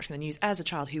children watching the news, as a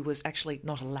child who was actually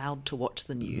not allowed to watch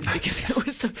the news because it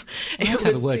was... You have to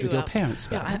have a word with your parents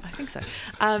about that. I think so.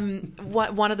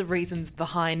 One of the reasons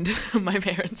behind my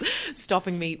parents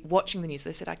stopping me watching the news,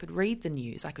 they said I could read the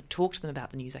news, I could talk to them about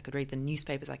the news, I could read the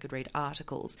newspapers, I could read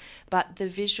articles, but the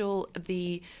visual,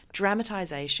 the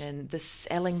dramatisation, the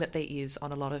selling that there is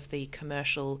on a lot of the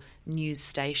commercial news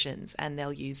stations, and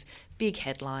they'll use big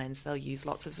headlines, they'll use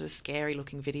lots of sort of scary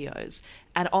looking videos,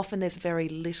 and often there's very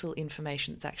little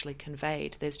information that's actually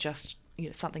conveyed. There's just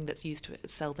something that's used to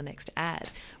sell the next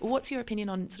ad. What's your opinion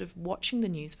on sort of watching the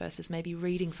news versus maybe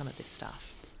reading some of this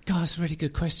stuff? God, that's a really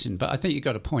good question. But I think you've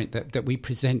got a point that we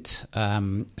present,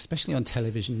 especially on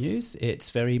television news, it's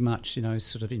very much,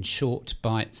 sort of in short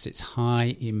bites, it's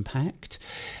high impact,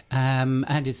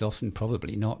 and it's often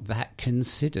probably not that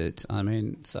considered. I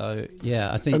mean, so,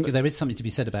 yeah, I think there is something to be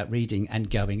said about reading and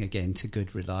going, again, to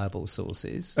good, reliable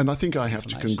sources. And I think I have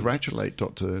to congratulate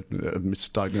Dr.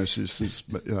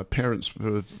 Misdiagnosis' parents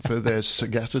for their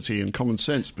sagacity and common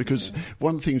sense, because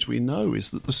one of the things we know is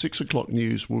that the 6 o'clock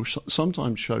news will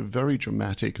sometimes show very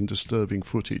dramatic and disturbing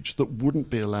footage that wouldn't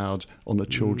be allowed on a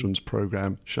children's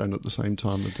program shown at the same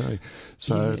time of day.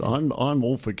 So I'm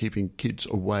all for keeping kids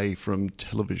away from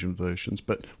television versions.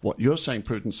 But what you're saying,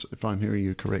 Prudence, if I'm hearing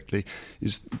you correctly,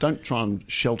 is don't try and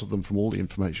shelter them from all the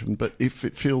information. But if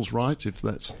it feels right, if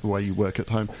that's the way you work at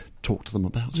home, talk to them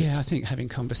about it. Yeah, I think having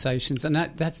conversations, and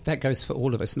that goes for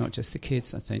all of us, not just the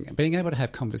kids. I think being able to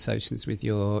have conversations with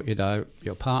your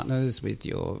partners, with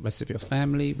your rest of your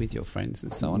family, with your friends,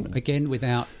 and so on. Again,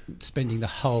 without spending the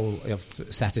whole of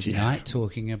Saturday night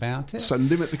talking about it. So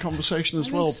limit the conversation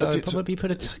as well. So but probably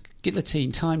put a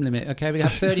guillotine time limit. Okay, we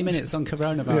have 30 minutes on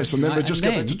coronavirus. Yes, and then we'll just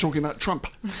get back to talking about Trump.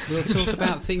 We'll talk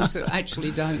about things that actually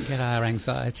don't get our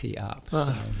anxiety up.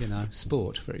 So,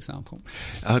 sport, for example.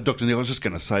 Dr. Neil, I was just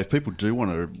going to say, if people do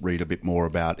want to read a bit more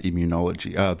about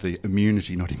immunology,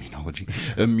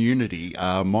 immunity,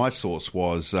 my source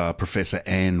was Professor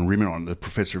Anne Rimeron, the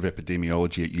Professor of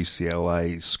Epidemiology at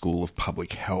UCLA School of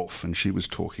Public Health, and she was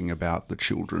talking about the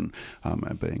children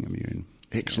being immune.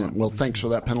 Excellent. Well, thanks for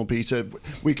that panel, Peter.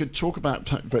 We could talk about,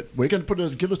 but we're going to put a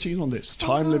guillotine on this.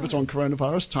 Time limit on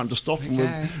coronavirus. Time to stop. Okay.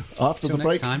 And after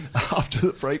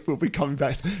the break, we'll be coming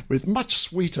back with much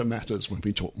sweeter matters when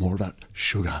we talk more about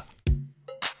sugar.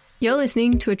 You're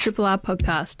listening to a Triple R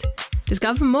podcast.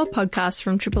 Discover more podcasts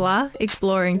from Triple R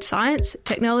exploring science,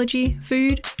 technology,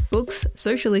 food, books,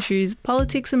 social issues,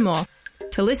 politics, and more.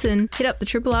 To listen, hit up the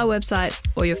Triple R website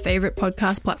or your favourite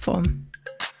podcast platform.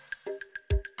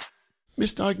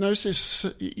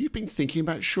 Misdiagnosis, you've been thinking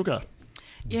about sugar.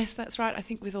 Yes, that's right. I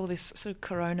think with all this sort of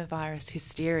coronavirus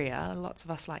hysteria, lots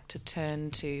of us like to turn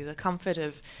to the comfort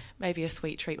of maybe a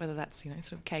sweet treat, whether that's,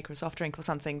 sort of cake or a soft drink or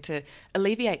something, to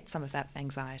alleviate some of that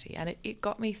anxiety. And it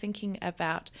got me thinking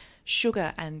about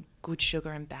sugar and good sugar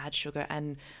and bad sugar.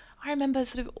 And I remember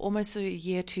sort of almost a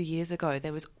year, 2 years ago,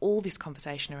 there was all this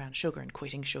conversation around sugar and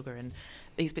quitting sugar and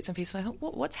these bits and pieces. And I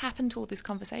thought, what's happened to all this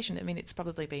conversation? I mean, it's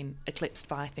probably been eclipsed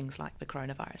by things like the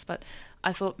coronavirus, but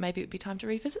I thought maybe it would be time to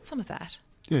revisit some of that.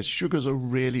 Yes, sugar's a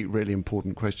really, really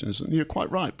important question, isn't it? You're quite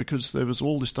right, because there was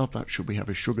all this stuff about should we have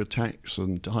a sugar tax,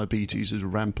 and diabetes is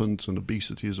rampant and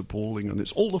obesity is appalling, and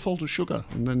it's all the fault of sugar.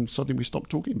 And then suddenly we stopped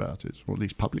talking about it, or at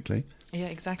least publicly. Yeah,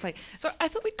 exactly. So I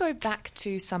thought we'd go back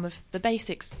to some of the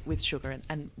basics with sugar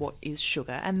and what is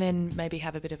sugar, and then maybe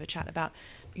have a bit of a chat about,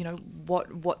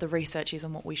 what the research is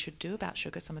and what we should do about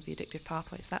sugar, some of the addictive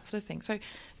pathways, that sort of thing. So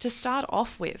to start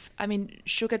off with, I mean,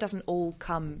 sugar doesn't all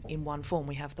come in one form.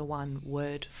 We have the one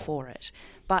word for it.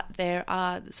 But there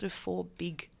are sort of 4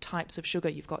 big types of sugar.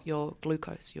 You've got your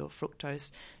glucose, your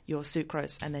fructose, your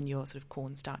sucrose, and then your sort of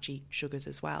cornstarchy sugars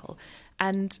as well.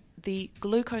 And the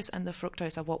glucose and the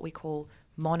fructose are what we call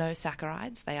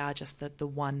monosaccharides. They are just the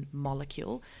one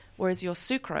molecule, whereas your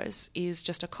sucrose is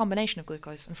just a combination of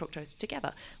glucose and fructose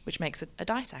together, which makes it a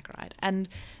disaccharide. And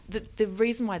the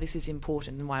reason why this is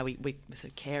important and why we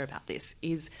sort of care about this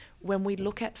is when we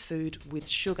look at food with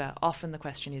sugar, often the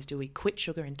question is, do we quit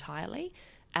sugar entirely?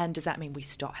 And does that mean we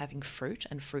stop having fruit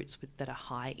and fruits that are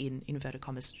high in inverted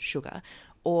commas sugar?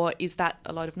 Or is that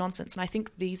a load of nonsense? And I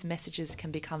think these messages can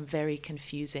become very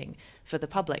confusing for the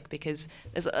public because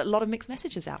there's a lot of mixed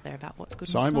messages out there about what's good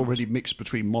and what's I'm not. already mixed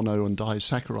between mono and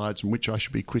disaccharides and which I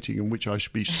should be quitting and which I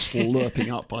should be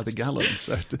slurping up by the gallon.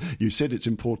 So you said it's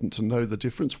important to know the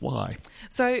difference. Why?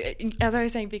 So as I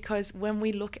was saying, because when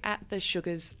we look at the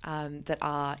sugars that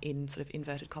are in sort of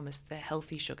inverted commas, the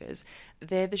healthy sugars,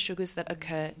 they're the sugars that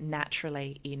occur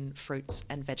naturally in fruits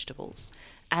and vegetables.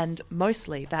 And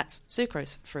mostly that's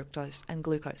sucrose, fructose and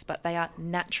glucose, but they are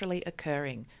naturally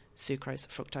occurring sucrose,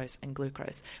 fructose and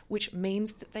glucose, which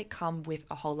means that they come with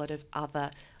a whole lot of other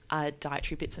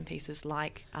dietary bits and pieces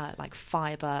like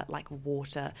fibre, like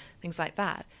water, things like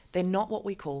that. They're not what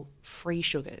we call free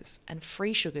sugars. And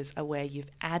free sugars are where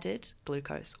you've added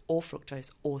glucose or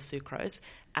fructose or sucrose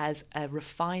as a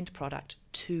refined product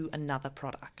to another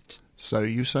product. So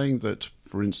you're saying that,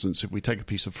 for instance, if we take a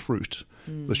piece of fruit,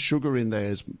 the sugar in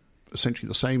there is essentially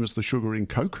the same as the sugar in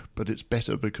Coke, but it's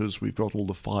better because we've got all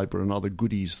the fibre and other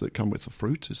goodies that come with the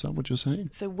fruit. Is that what you're saying?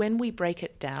 So when we break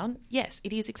it down, yes,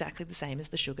 it is exactly the same as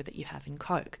the sugar that you have in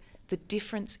Coke. The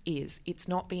difference is it's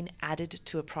not been added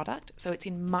to a product, so it's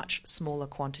in much smaller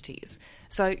quantities.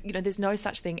 So, there's no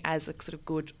such thing as a sort of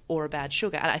good or a bad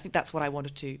sugar. And I think that's what I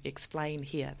wanted to explain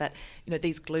here, that,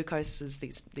 these glucoses,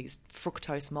 these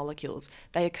fructose molecules,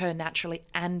 they occur naturally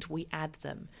and we add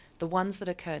them. The ones that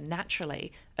occur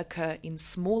naturally occur in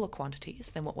smaller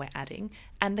quantities than what we're adding,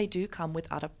 and they do come with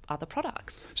other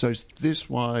products. So is this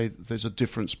why there's a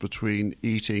difference between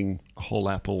eating a whole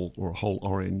apple or a whole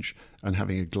orange and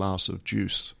having a glass of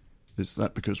juice? Is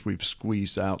that because we've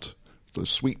squeezed out the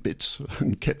sweet bits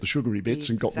and kept the sugary bits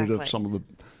and got rid of some of the...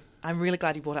 I'm really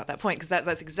glad you brought up that point because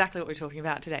that's exactly what we're talking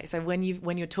about today. So when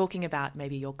you're talking about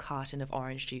maybe your carton of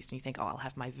orange juice and you think, I'll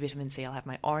have my vitamin C, I'll have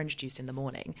my orange juice in the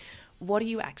morning, what are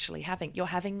you actually having? You're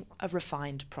having a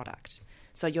refined product.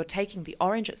 So you're taking the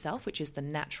orange itself, which is the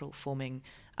natural forming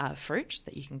fruit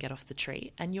that you can get off the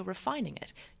tree, and you're refining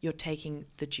it. You're taking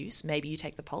the juice. Maybe you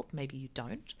take the pulp, maybe you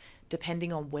don't.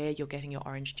 Depending on where you're getting your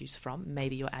orange juice from,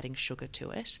 maybe you're adding sugar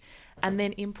to it. And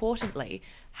then importantly,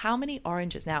 how many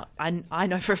oranges? Now, I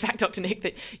know for a fact, Dr. Nick,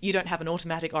 that you don't have an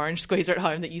automatic orange squeezer at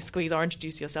home, that you squeeze orange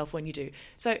juice yourself when you do.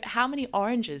 So how many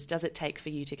oranges does it take for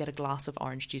you to get a glass of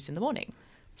orange juice in the morning?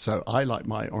 So I like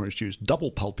my orange juice double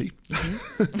pulpy.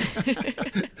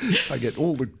 I get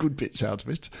all the good bits out of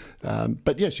it.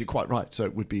 But yes, you're quite right. So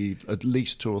it would be at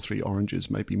least 2 or 3 oranges,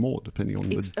 maybe more, depending on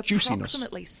the juiciness. It's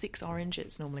approximately 6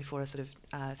 oranges normally for a sort of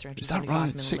 375 Is that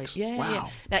right? milliliter. 6? Yeah, wow. Yeah.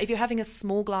 Now, if you're having a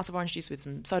small glass of orange juice with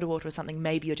some soda water or something,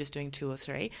 maybe you're just doing 2 or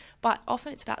 3. But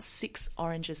often it's about 6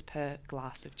 oranges per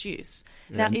glass of juice.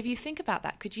 Yeah. Now, if you think about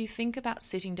that, could you think about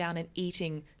sitting down and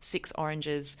eating 6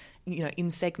 oranges,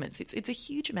 in segments? It's a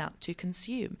huge amount to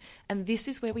consume. And this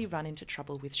is where we run into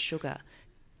trouble with sugar.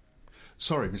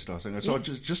 Sorry, Mr. Dysinger. So it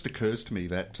just occurs to me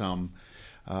that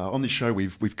on this show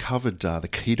we've covered the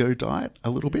keto diet a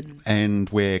little bit, and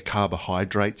where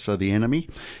carbohydrates are the enemy.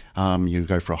 You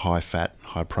go for a high fat,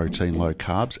 high protein, low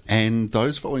carbs, and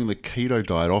those following the keto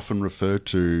diet often refer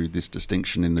to this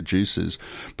distinction in the juices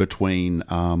between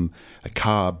a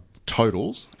carb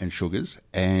totals and sugars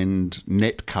and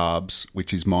net carbs,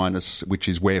 which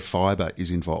is where fibre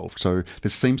is involved. So there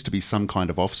seems to be some kind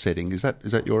of offsetting. Is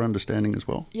that your understanding as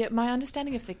well? Yeah, my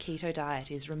understanding of the keto diet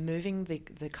is removing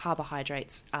the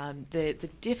carbohydrates. The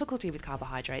difficulty with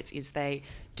carbohydrates is they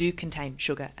do contain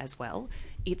sugar as well.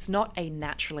 It's not a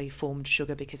naturally formed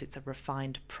sugar because it's a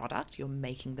refined product. You're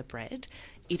making the bread.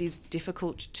 It is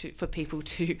difficult for people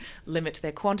to limit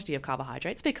their quantity of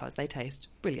carbohydrates because they taste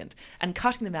brilliant. And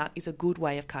cutting them out is a good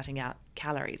way of cutting out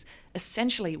calories.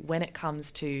 Essentially, when it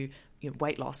comes to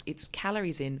weight loss, it's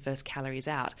calories in versus calories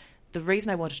out. The reason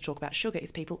I wanted to talk about sugar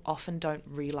is people often don't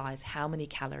realise how many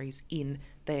calories in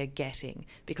they're getting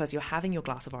because you're having your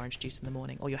glass of orange juice in the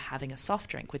morning or you're having a soft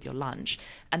drink with your lunch,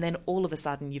 and then all of a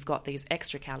sudden you've got these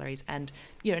extra calories and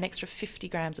an extra 50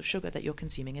 grams of sugar that you're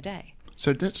consuming a day.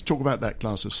 So let's talk about that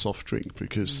glass of soft drink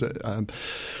because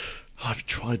I've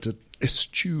tried to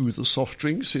eschew the soft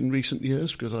drinks in recent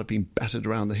years because I've been battered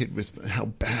around the head with how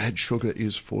bad sugar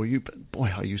is for you. But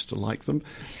boy, I used to like them.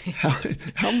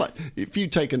 How much? If you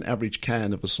take an average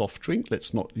can of a soft drink,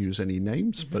 let's not use any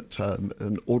names, but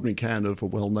an ordinary can of a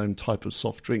well-known type of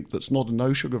soft drink that's not a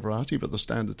no-sugar variety but the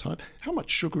standard type, how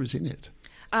much sugar is in it?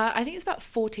 I think it's about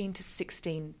 14 to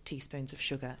 16 teaspoons of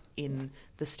sugar in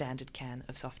the standard can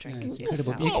of soft drink. Yeah, it's Yes.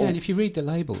 incredible. You can, if you read the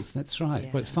labels, that's right.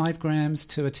 Yeah. What, 5 grams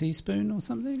to a teaspoon or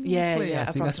something? Yeah, Roughly, yeah,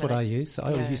 I think that's what I approximately. use. So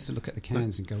I always used to look at the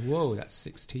cans and go, whoa, that's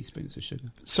 6 teaspoons of sugar.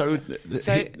 So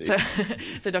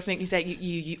Dr. Nick, you say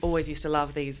you always used to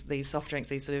love these soft drinks,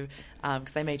 these sort of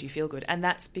because they made you feel good, and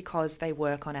that's because they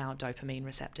work on our dopamine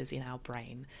receptors in our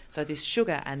brain. So this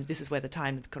sugar, and this is where the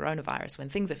time with coronavirus, when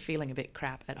things are feeling a bit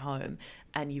crap at home,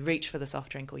 and you reach for the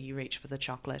soft drink or you reach for the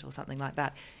chocolate or something like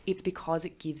that, it's because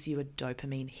it gives you a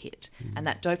dopamine hit, and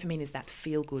that dopamine is that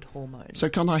feel good hormone. So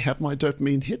can I have my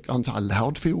dopamine hit? Aren't I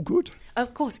allowed to feel good?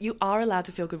 Of course, you are allowed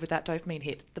to feel good with that dopamine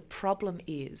hit. The problem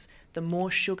is the more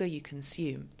sugar you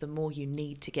consume, the more you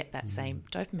need to get that same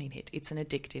dopamine hit. It's an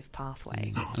addictive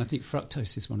pathway. And I think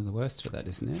fructose is one of the worst for that,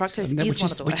 isn't it? Fructose is which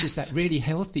one of the Which is worst. that really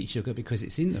healthy sugar because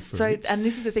it's in the fruit. So, and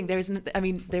this is the thing, there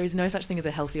is no such thing as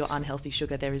a healthy or unhealthy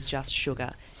sugar. There is just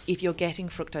sugar. If you're getting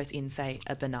fructose in, say,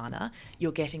 a banana,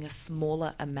 you're getting a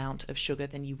smaller amount of sugar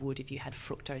than you would if you had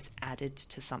fructose added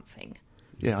to something.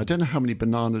 Yeah, I don't know how many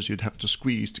bananas you'd have to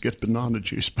squeeze to get banana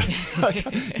juice, but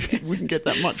you wouldn't get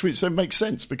that much. So it makes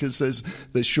sense because there's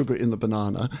sugar in the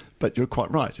banana. But you're quite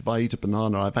right. If I eat a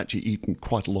banana, I've actually eaten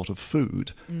quite a lot of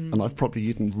food, and I've probably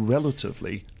eaten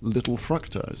relatively little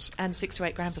fructose. And 6 to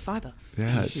 8 grams of fibre.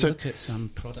 Yeah. If you look at some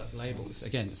product labels,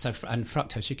 again, and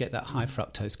fructose, you get that high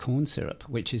fructose corn syrup,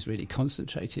 which is really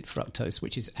concentrated fructose,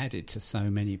 which is added to so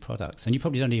many products. And you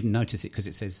probably don't even notice it because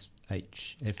it says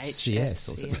HFCS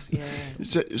or something.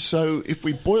 Yeah. So if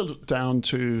we boil it down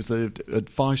to the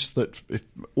advice that if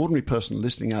ordinary person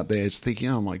listening out there is thinking,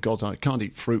 oh my God, I can't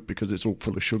eat fruit because it's all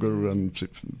full of sugar and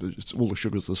all the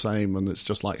sugar's the same and it's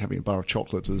just like having a bar of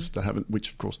chocolate as to have it,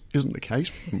 which of course isn't the case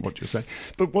from what you're saying.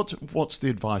 But what's the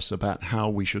advice about how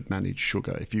we should manage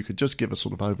sugar? If you could just give a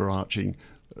sort of overarching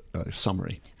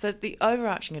summary. So the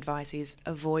overarching advice is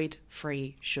avoid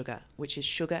free sugar, which is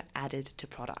sugar added to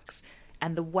products.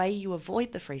 And the way you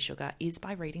avoid the free sugar is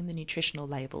by reading the nutritional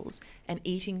labels and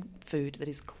eating food that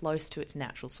is close to its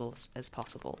natural source as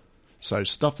possible. So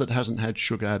stuff that hasn't had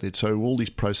sugar added. So all these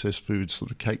processed foods,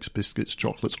 sort of cakes, biscuits,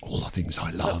 chocolates, all the things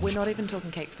I love. But we're not even talking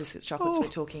cakes, biscuits, chocolates. We're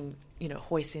talking,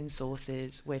 hoisin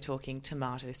sauces. We're talking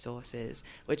tomato sauces.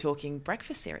 We're talking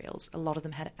breakfast cereals. A lot of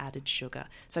them had added sugar.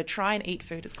 So try and eat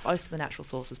food as close to the natural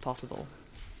source as possible.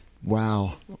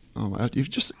 Wow. My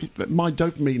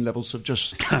dopamine levels have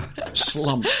just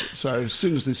slumped. So as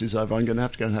soon as this is over, I'm going to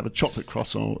have to go and have a chocolate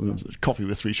croissant and coffee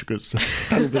with 3 sugars.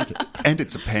 And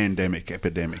it's a pandemic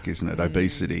epidemic, isn't it?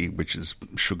 Obesity, which is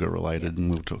sugar related, and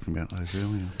we were talking about those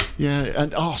earlier. Yeah,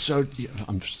 and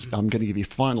I'm going to give you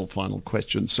a final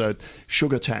question. So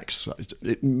sugar tax,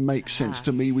 it makes sense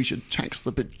to me. We should tax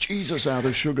the bejesus out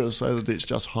of sugar so that it's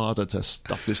just harder to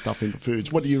stuff this stuff into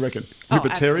foods. What do you reckon?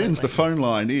 Libertarians, absolutely. the phone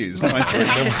line is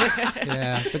 937.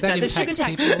 Yeah, but that The sugar impacts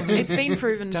tax, people. it's been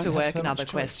proven Don't to have work so in much other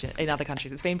choice. in other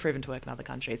countries. It's been proven to work in other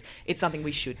countries. It's something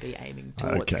we should be aiming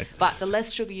towards. Okay. But the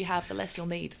less sugar you have, the less you'll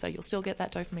need. So you'll still get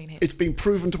that dopamine hit. It's been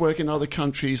proven to work in other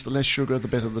countries. The less sugar, the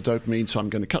better the dopamine. So I'm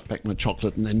going to cut back my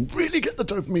chocolate and then really get the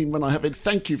dopamine when I have it.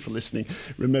 Thank you for listening.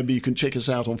 Remember, you can check us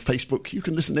out on Facebook. You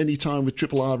can listen anytime with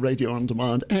Triple R Radio On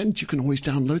Demand. And you can always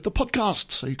download the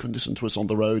podcast so you can listen to us on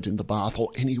the road, in the bath,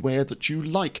 or anywhere that you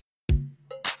like.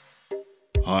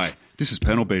 Hi, this is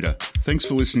Panel Beater. Thanks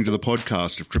for listening to the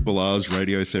podcast of Triple R's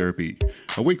Radiotherapy,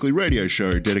 a weekly radio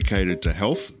show dedicated to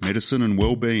health, medicine and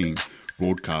well-being,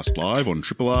 broadcast live on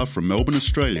Triple R from Melbourne,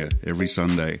 Australia, every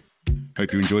Sunday.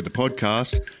 Hope you enjoyed the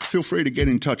podcast. Feel free to get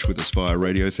in touch with us via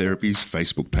Radiotherapy's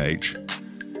Facebook page.